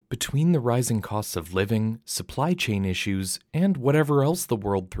between the rising costs of living, supply chain issues, and whatever else the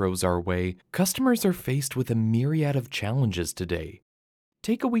world throws our way, customers are faced with a myriad of challenges today.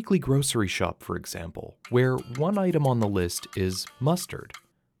 Take a weekly grocery shop, for example, where one item on the list is mustard.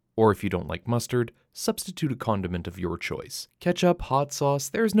 Or if you don't like mustard, substitute a condiment of your choice. Ketchup, hot sauce,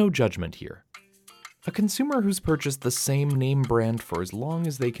 there's no judgment here. A consumer who's purchased the same name brand for as long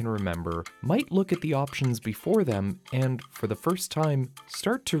as they can remember might look at the options before them and, for the first time,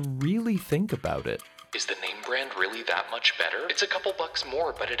 start to really think about it. Is the name brand really that much better? It's a couple bucks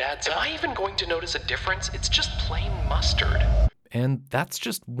more, but it adds up. Am I even going to notice a difference? It's just plain mustard. And that's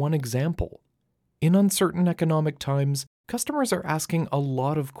just one example. In uncertain economic times, customers are asking a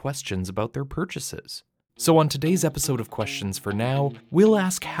lot of questions about their purchases. So on today's episode of Questions for Now, we'll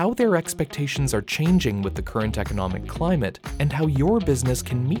ask how their expectations are changing with the current economic climate and how your business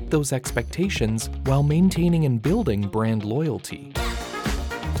can meet those expectations while maintaining and building brand loyalty.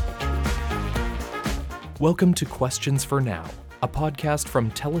 Welcome to Questions for Now, a podcast from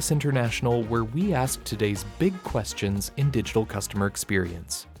TELUS International where we ask today's big questions in digital customer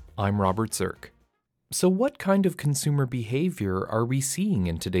experience. I'm Robert Zirk. So what kind of consumer behavior are we seeing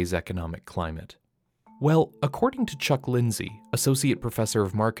in today's economic climate? Well, according to Chuck Lindsay, Associate Professor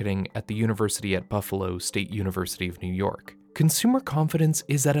of Marketing at the University at Buffalo State University of New York, consumer confidence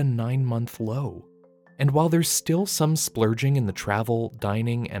is at a 9-month low. And while there's still some splurging in the travel,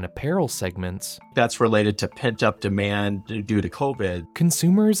 dining, and apparel segments, that's related to pent-up demand due to COVID.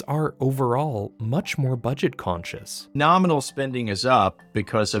 Consumers are overall much more budget conscious. Nominal spending is up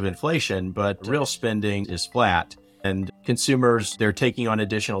because of inflation, but real spending is flat. And consumers, they're taking on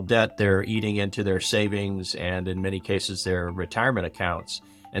additional debt, they're eating into their savings, and in many cases, their retirement accounts.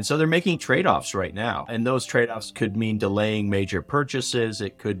 And so they're making trade-offs right now. And those trade-offs could mean delaying major purchases.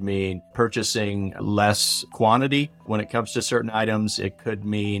 It could mean purchasing less quantity when it comes to certain items. It could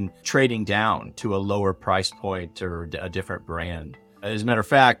mean trading down to a lower price point or a different brand. As a matter of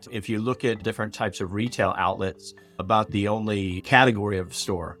fact, if you look at different types of retail outlets, about the only category of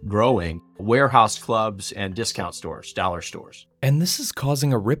store growing, warehouse clubs and discount stores, dollar stores. And this is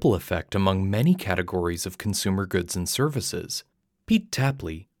causing a ripple effect among many categories of consumer goods and services. Pete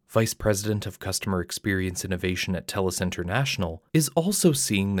Tapley, Vice President of Customer Experience Innovation at TELUS International, is also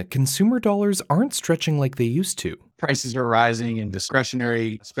seeing that consumer dollars aren't stretching like they used to. Prices are rising and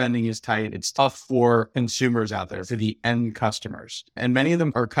discretionary spending is tight. It's tough for consumers out there, for the end customers. And many of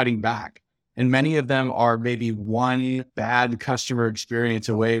them are cutting back. And many of them are maybe one bad customer experience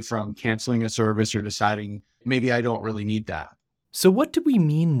away from canceling a service or deciding, maybe I don't really need that. So what do we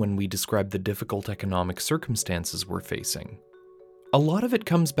mean when we describe the difficult economic circumstances we're facing? A lot of it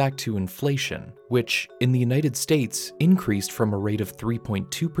comes back to inflation, which, in the United States, increased from a rate of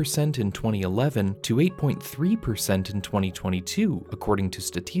 3.2% in 2011 to 8.3% in 2022, according to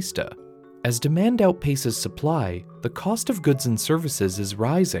Statista. As demand outpaces supply, the cost of goods and services is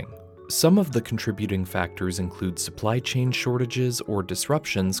rising. Some of the contributing factors include supply chain shortages or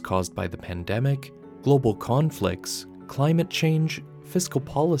disruptions caused by the pandemic, global conflicts, climate change, fiscal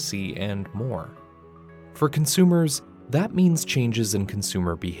policy, and more. For consumers, that means changes in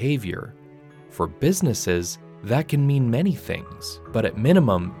consumer behavior. For businesses, that can mean many things, but at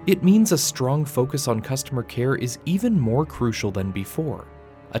minimum, it means a strong focus on customer care is even more crucial than before.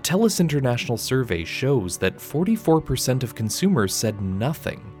 A TELUS International survey shows that 44% of consumers said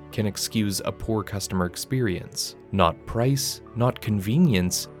nothing can excuse a poor customer experience. Not price, not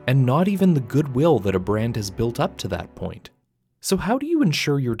convenience, and not even the goodwill that a brand has built up to that point. So how do you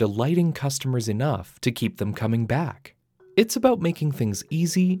ensure you're delighting customers enough to keep them coming back? It's about making things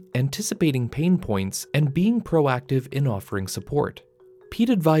easy, anticipating pain points, and being proactive in offering support. Pete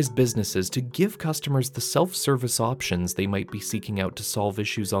advised businesses to give customers the self-service options they might be seeking out to solve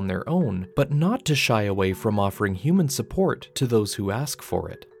issues on their own, but not to shy away from offering human support to those who ask for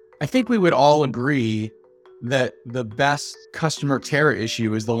it. I think we would all agree that the best customer care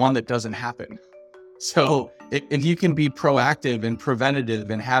issue is the one that doesn't happen. So if you can be proactive and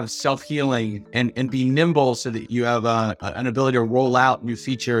preventative and have self-healing and be nimble so that you have an ability to roll out new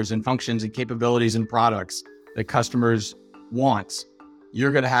features and functions and capabilities and products that customers want,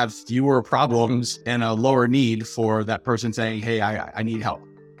 you're going to have fewer problems and a lower need for that person saying, hey, I need help.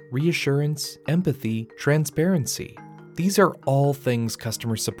 Reassurance, empathy, transparency. These are all things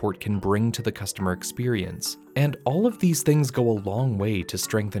customer support can bring to the customer experience, and all of these things go a long way to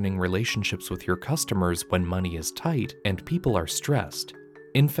strengthening relationships with your customers when money is tight and people are stressed.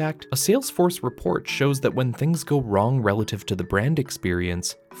 In fact, a Salesforce report shows that when things go wrong relative to the brand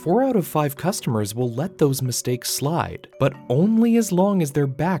experience, 4 out of 5 customers will let those mistakes slide, but only as long as they're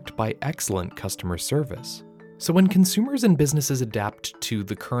backed by excellent customer service. So when consumers and businesses adapt to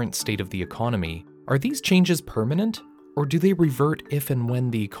the current state of the economy, are these changes permanent, or do they revert if and when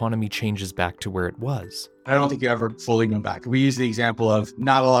the economy changes back to where it was? I don't think you ever fully go back. We use the example of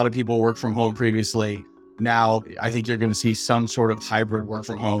not a lot of people work from home previously. Now, I think you're going to see some sort of hybrid work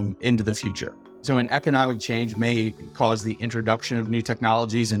from home into the future. So an economic change may cause the introduction of new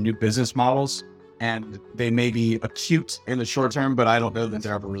technologies and new business models, and they may be acute in the short term, but I don't know that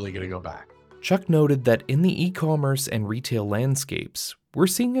they're ever really going to go back. Chuck noted that in the e-commerce and retail landscapes, we're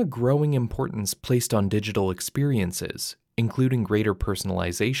seeing a growing importance placed on digital experiences, including greater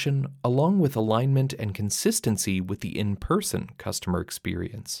personalization, along with alignment and consistency with the in-person customer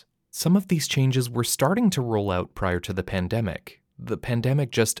experience. Some of these changes were starting to roll out prior to the pandemic. The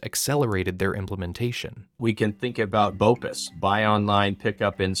pandemic just accelerated their implementation. We can think about BOPUS, buy online, pick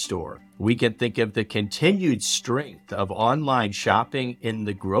up in store. We can think of the continued strength of online shopping in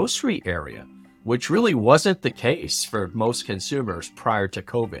the grocery area, which really wasn't the case for most consumers prior to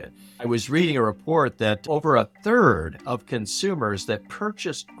COVID. I was reading a report that over a third of consumers that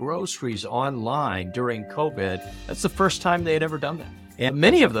purchased groceries online during COVID, that's the first time they had ever done that. And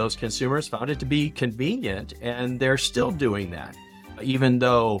many of those consumers found it to be convenient, and they're still doing that, even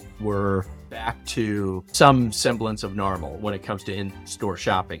though we're back to some semblance of normal when it comes to in-store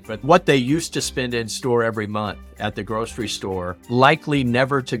shopping. But what they used to spend in-store every month at the grocery store, likely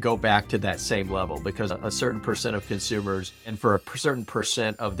never to go back to that same level, because a certain percent of consumers, and for a certain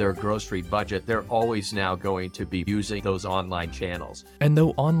percent of their grocery budget, they're always now going to be using those online channels. And though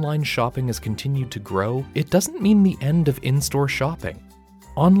online shopping has continued to grow, it doesn't mean the end of in-store shopping.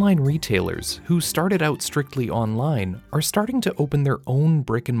 Online retailers, who started out strictly online, are starting to open their own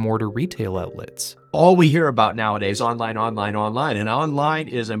brick-and-mortar retail outlets. All we hear about nowadays, online, and online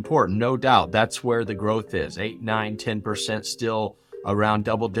is important, no doubt. That's where the growth is, 8, 9, 10% still around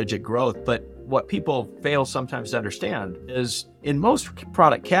double-digit growth. But what people fail sometimes to understand is in most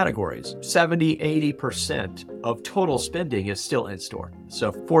product categories, 70, 80% of total spending is still in-store.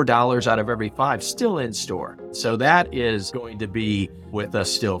 So $4 out of every 5 still in-store. So that is going to be with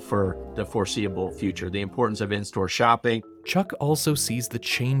us still for the foreseeable future, the importance of in-store shopping. Chuck also sees the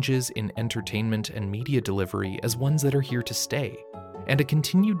changes in entertainment and media delivery as ones that are here to stay, and a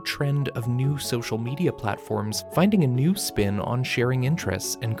continued trend of new social media platforms finding a new spin on sharing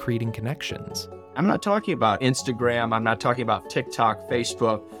interests and creating connections. I'm not talking about Instagram. I'm not talking about TikTok,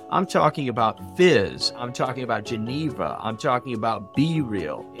 Facebook. I'm talking about Fizz. I'm talking about Geneva. I'm talking about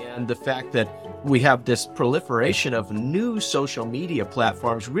BeReal. And the fact that we have this proliferation of new social media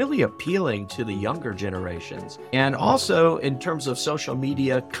platforms really appealing to the younger generations. And also in terms of social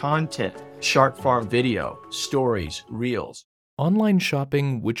media content, short form video, stories, reels. Online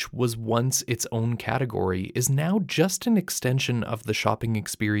shopping, which was once its own category, is now just an extension of the shopping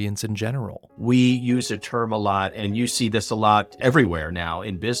experience in general. We use a term a lot, and you see this a lot everywhere now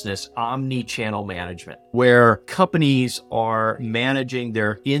in business, omni-channel management, where companies are managing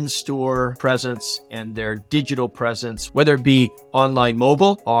their in-store presence and their digital presence, whether it be online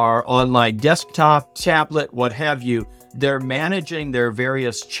mobile or online desktop, tablet, what have you. They're managing their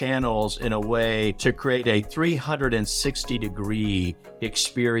various channels in a way to create a 360-degree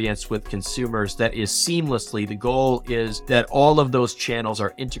experience with consumers that is seamlessly. The goal is that all of those channels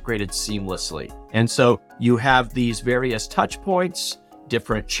are integrated seamlessly. And so you have these various touch points,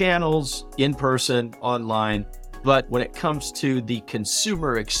 different channels, in person, online. But when it comes to the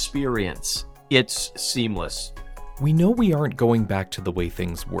consumer experience, it's seamless. We know we aren't going back to the way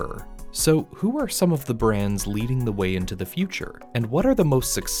things were. So, who are some of the brands leading the way into the future? And what are the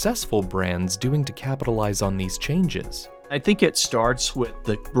most successful brands doing to capitalize on these changes? I think it starts with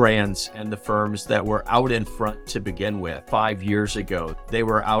the brands and the firms that were out in front to begin with. 5 years ago, they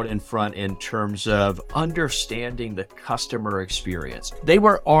were out in front in terms of understanding the customer experience. They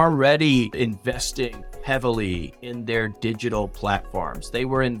were already investing heavily in their digital platforms. They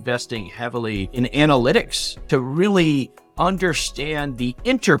were investing heavily in analytics to really understand the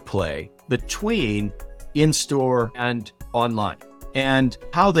interplay between in-store and online, and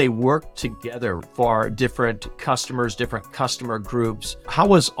how they work together for different customers, different customer groups. How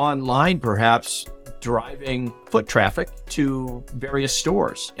was online perhaps driving foot traffic to various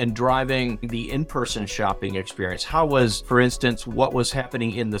stores and driving the in-person shopping experience? How was, for instance, what was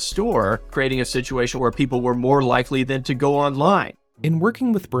happening in the store creating a situation where people were more likely than to go online? In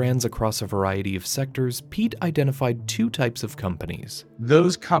working with brands across a variety of sectors, Pete identified 2 types of companies.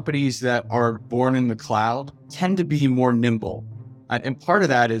 Those companies that are born in the cloud tend to be more nimble. And part of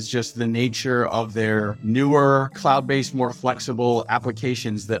that is just the nature of their newer cloud-based, more flexible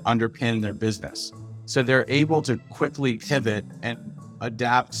applications that underpin their business. So they're able to quickly pivot and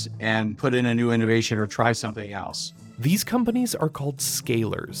adapt and put in a new innovation or try something else. These companies are called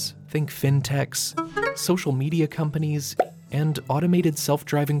scalers. Think fintechs, social media companies, and automated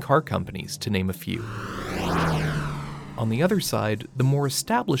self-driving car companies, to name a few. On the other side, the more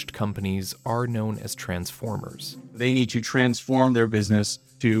established companies are known as transformers. They need to transform their business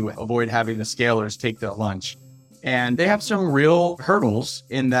to avoid having the scalers take their lunch. And they have some real hurdles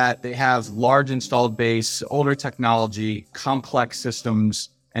in that they have large installed base, older technology, complex systems,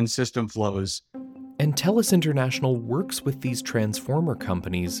 and system flows. And TELUS International works with these transformer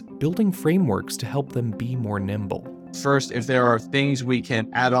companies, building frameworks to help them be more nimble. First, if there are things we can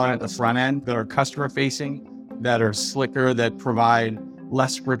add on at the front end that are customer facing, that are slicker, that provide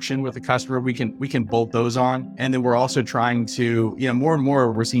less friction with the customer, we can bolt those on. And then we're also trying to, more and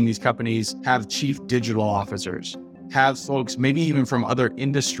more, we're seeing these companies have chief digital officers, have folks maybe even from other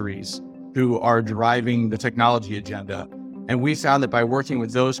industries who are driving the technology agenda. And we found that by working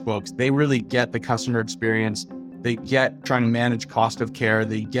with those folks, they really get the customer experience. They get trying to manage cost of care.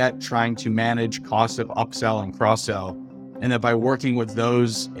 They get trying to manage cost of upsell and cross-sell. And that by working with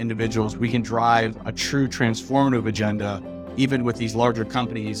those individuals, we can drive a true transformative agenda, even with these larger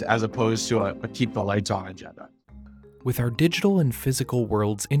companies, as opposed to a keep the lights on agenda. With our digital and physical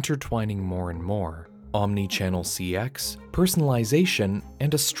worlds intertwining more and more, omni-channel CX, personalization,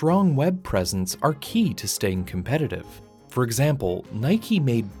 and a strong web presence are key to staying competitive. For example, Nike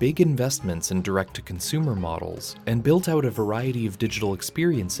made big investments in direct-to-consumer models and built out a variety of digital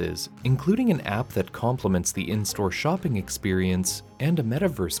experiences, including an app that complements the in-store shopping experience and a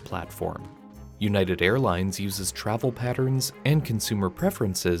metaverse platform. United Airlines uses travel patterns and consumer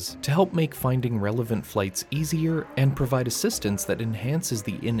preferences to help make finding relevant flights easier and provide assistance that enhances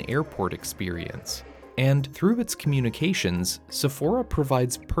the in-airport experience. And through its communications, Sephora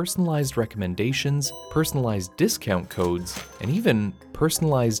provides personalized recommendations, personalized discount codes, and even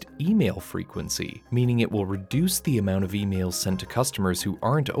personalized email frequency, meaning it will reduce the amount of emails sent to customers who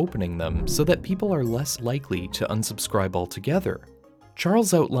aren't opening them so that people are less likely to unsubscribe altogether.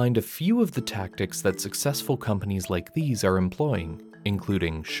 Charles outlined a few of the tactics that successful companies like these are employing,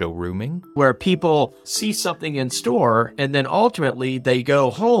 including showrooming, where people see something in store and then ultimately they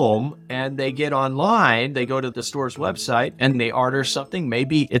go home and they get online, they go to the store's website and they order something.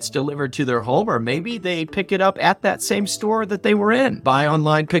 Maybe it's delivered to their home, or maybe they pick it up at that same store that they were in. Buy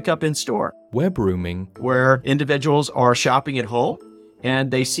online, pick up in store. web rooming, where individuals are shopping at home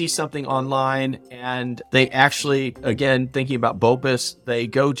and they see something online and they actually, again, thinking about BOPUS, they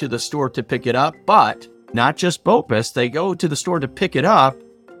go to the store to pick it up, but not just BOPUS, they go to the store to pick it up,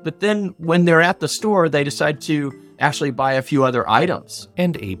 but then when they're at the store, they decide to actually buy a few other items.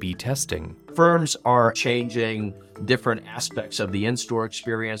 and A/B testing. Firms are changing different aspects of the in-store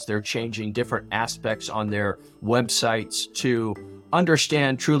experience. They're changing different aspects on their websites to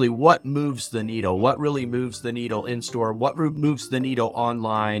understand truly what moves the needle, what really moves the needle in-store, what moves the needle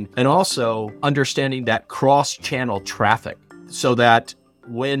online, and also understanding that cross-channel traffic so that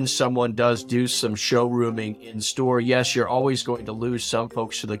when someone does do some showrooming in store, yes, you're always going to lose some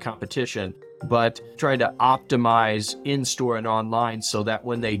folks to the competition, but trying to optimize in store and online so that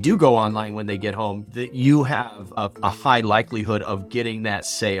when they do go online, when they get home, that you have a high likelihood of getting that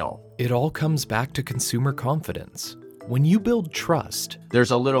sale. It all comes back to consumer confidence. When you build trust, There's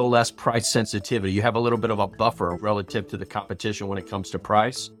a little less price sensitivity. You have a little bit of a buffer relative to the competition when it comes to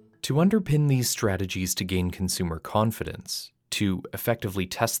price. to underpin these strategies to gain consumer confidence, to effectively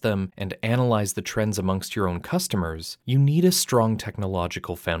test them and analyze the trends amongst your own customers, you need a strong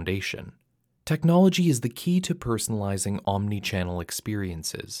technological foundation. Technology is the key to personalizing omni-channel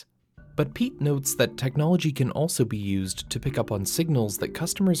experiences. But Pete notes that technology can also be used to pick up on signals that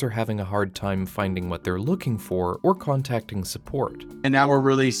customers are having a hard time finding what they're looking for or contacting support. And now we're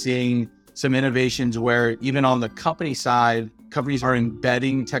really seeing some innovations where even on the company side, companies are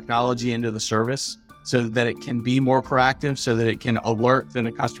embedding technology into the service so that it can be more proactive, so that it can alert that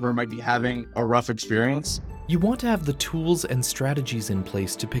a customer might be having a rough experience. You want to have the tools and strategies in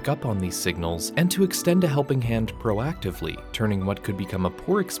place to pick up on these signals and to extend a helping hand proactively, turning what could become a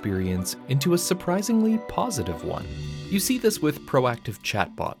poor experience into a surprisingly positive one. You see this with proactive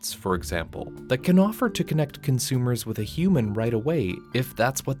chatbots, for example, that can offer to connect consumers with a human right away if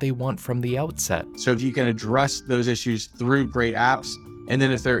that's what they want from the outset. So if you can address those issues through great apps, and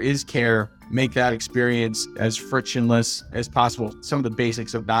then if there is care, make that experience as frictionless as possible. Some of the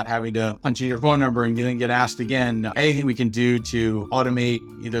basics of not having to punch in your phone number and then get asked again. Anything we can do to automate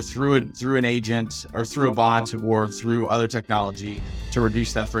either through an agent or through a bot or through other technology to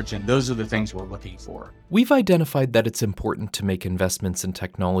reduce that friction. Those are the things we're looking for. We've identified that it's important to make investments in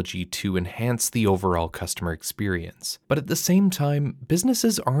technology to enhance the overall customer experience. But at the same time,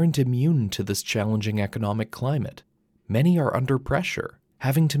 businesses aren't immune to this challenging economic climate. Many are under pressure,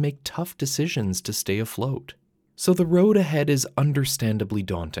 having to make tough decisions to stay afloat. So the road ahead is understandably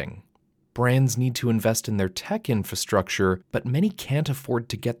daunting. Brands need to invest in their tech infrastructure, but many can't afford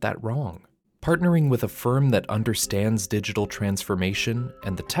to get that wrong. Partnering with a firm that understands digital transformation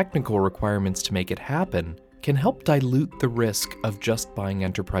and the technical requirements to make it happen can help dilute the risk of just buying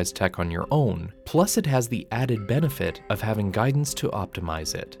enterprise tech on your own. Plus, it has the added benefit of having guidance to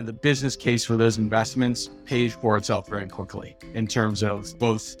optimize it. The business case for those investments pays for itself very quickly in terms of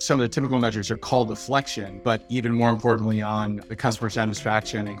both some of the typical measures are call deflection, but even more importantly on the customer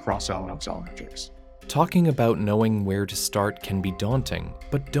satisfaction and cross-sell and upsell metrics. Talking about knowing where to start can be daunting,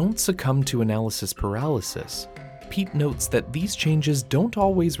 but don't succumb to analysis paralysis. Pete notes that these changes don't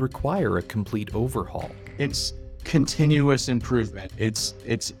always require a complete overhaul. It's continuous improvement. It's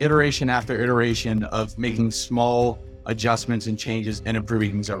iteration after iteration of making small adjustments and changes and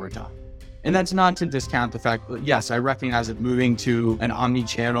improving things over time. And that's not to discount the fact that, yes, I recognize that moving to an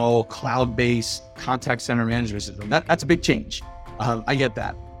omni-channel, cloud-based contact center management system, that's a big change. I get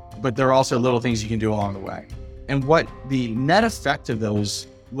that. But there are also little things you can do along the way. And what the net effect of those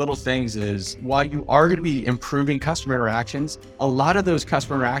little things is, while you are going to be improving customer interactions, a lot of those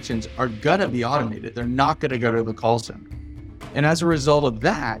customer interactions are going to be automated. They're not going to go to the call center. And as a result of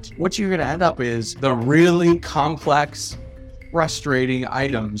that, what you're going to end up is the really complex, frustrating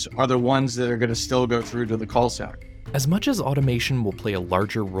items are the ones that are going to still go through to the call center. As much as automation will play a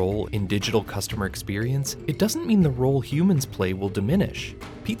larger role in digital customer experience, it doesn't mean the role humans play will diminish.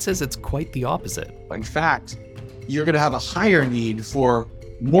 Pete says it's quite the opposite. In fact, you're going to have a higher need for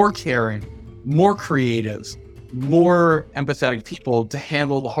more caring, more creative, more empathetic people to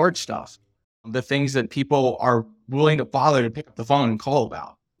handle the hard stuff, the things that people are willing to bother to pick up the phone and call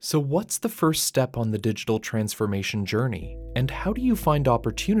about. So what's the first step on the digital transformation journey? And how do you find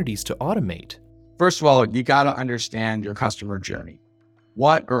opportunities to automate? First of all, you got to understand your customer journey.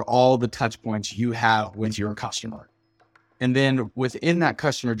 What are all the touch points you have with your customer? And then within that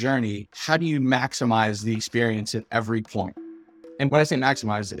customer journey, how do you maximize the experience at every point? And when I say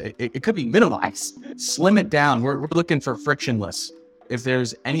maximize, it could be minimize, slim it down. We're looking for frictionless. If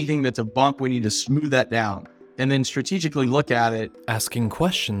there's anything that's a bump, we need to smooth that down. And then strategically look at it. Asking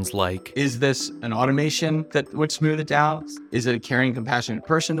questions like, is this an automation that would smooth it down? Is it a caring, compassionate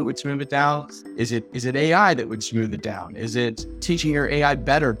person that would smooth it down? Is it AI that would smooth it down? Is it teaching your AI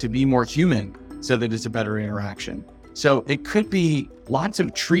better to be more human so that it's a better interaction? So it could be lots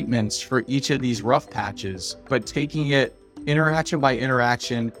of treatments for each of these rough patches, but taking it interaction by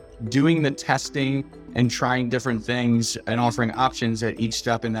interaction, doing the testing and trying different things and offering options at each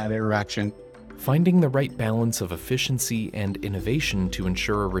step in that interaction. Finding the right balance of efficiency and innovation to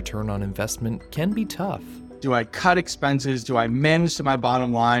ensure a return on investment can be tough. Do I cut expenses? Do I manage to my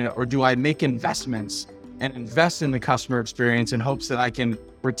bottom line? Or do I make investments and invest in the customer experience in hopes that I can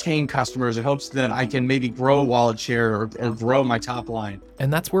retain customers, in hopes that I can maybe grow wallet share or grow my top line?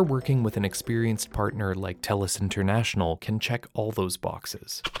 And that's where working with an experienced partner like TELUS International can check all those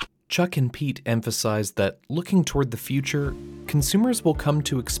boxes. Chuck and Pete emphasize that looking toward the future, consumers will come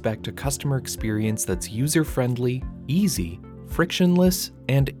to expect a customer experience that's user-friendly, easy, frictionless,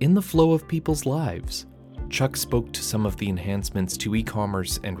 and in the flow of people's lives. Chuck spoke to some of the enhancements to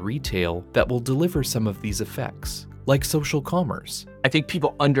e-commerce and retail that will deliver some of these effects, like social commerce. I think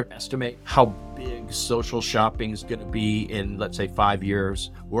people underestimate how big social shopping is going to be in, let's say, 5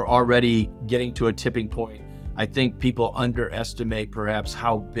 years. We're already getting to a tipping point. I think people underestimate perhaps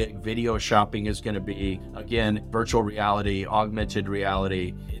how big video shopping is going to be. Again, virtual reality, augmented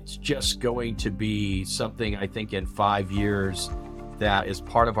reality. It's just going to be something, I think, in 5 years that is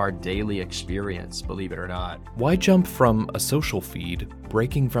part of our daily experience, believe it or not. Why jump from a social feed,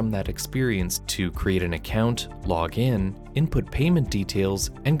 breaking from that experience to create an account, log in, input payment details,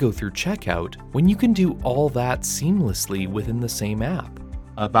 and go through checkout when you can do all that seamlessly within the same app?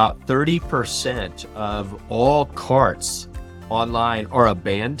 About 30% of all carts online are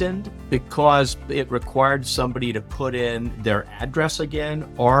abandoned because it required somebody to put in their address again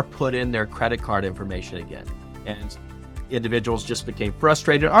or put in their credit card information again. And individuals just became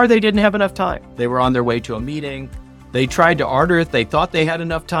frustrated or they didn't have enough time. They were on their way to a meeting They tried to order it. They thought they had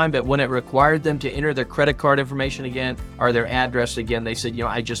enough time, but when it required them to enter their credit card information again or their address again, they said,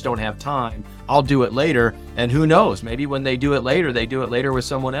 I just don't have time. I'll do it later. And who knows, maybe when they do it later, they do it later with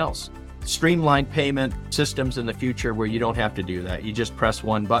someone else. Streamlined payment systems in the future where you don't have to do that. You just press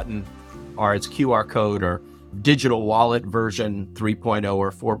one button, or it's QR code or digital wallet version 3.0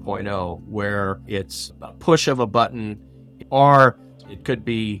 or 4.0, where it's a push of a button, or it could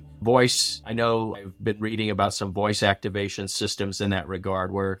be voice. I know I've been reading about some voice activation systems in that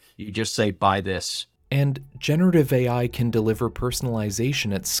regard where you just say, buy this. And generative AI can deliver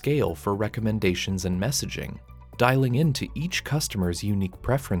personalization at scale for recommendations and messaging, dialing into each customer's unique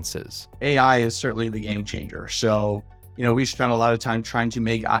preferences. AI is certainly the game changer. So, we spent a lot of time trying to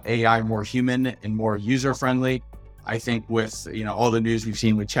make AI more human and more user-friendly. I think with, all the news we've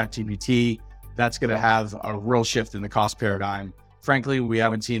seen with ChatGPT, that's going to have a real shift in the cost paradigm. Frankly, we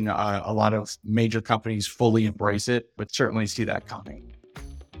haven't seen a lot of major companies fully embrace it, but certainly see that coming.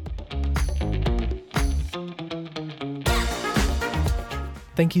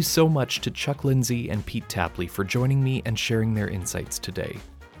 Thank you so much to Chuck Lindsay and Pete Tapley for joining me and sharing their insights today.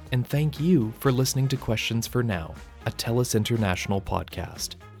 And thank you for listening to Questions for Now, a TELUS International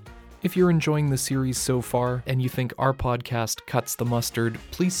podcast. If you're enjoying the series so far and you think our podcast cuts the mustard,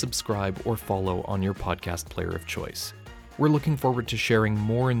 please subscribe or follow on your podcast player of choice. We're looking forward to sharing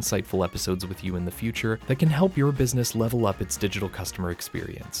more insightful episodes with you in the future that can help your business level up its digital customer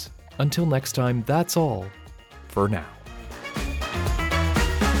experience. Until next time, that's all for now.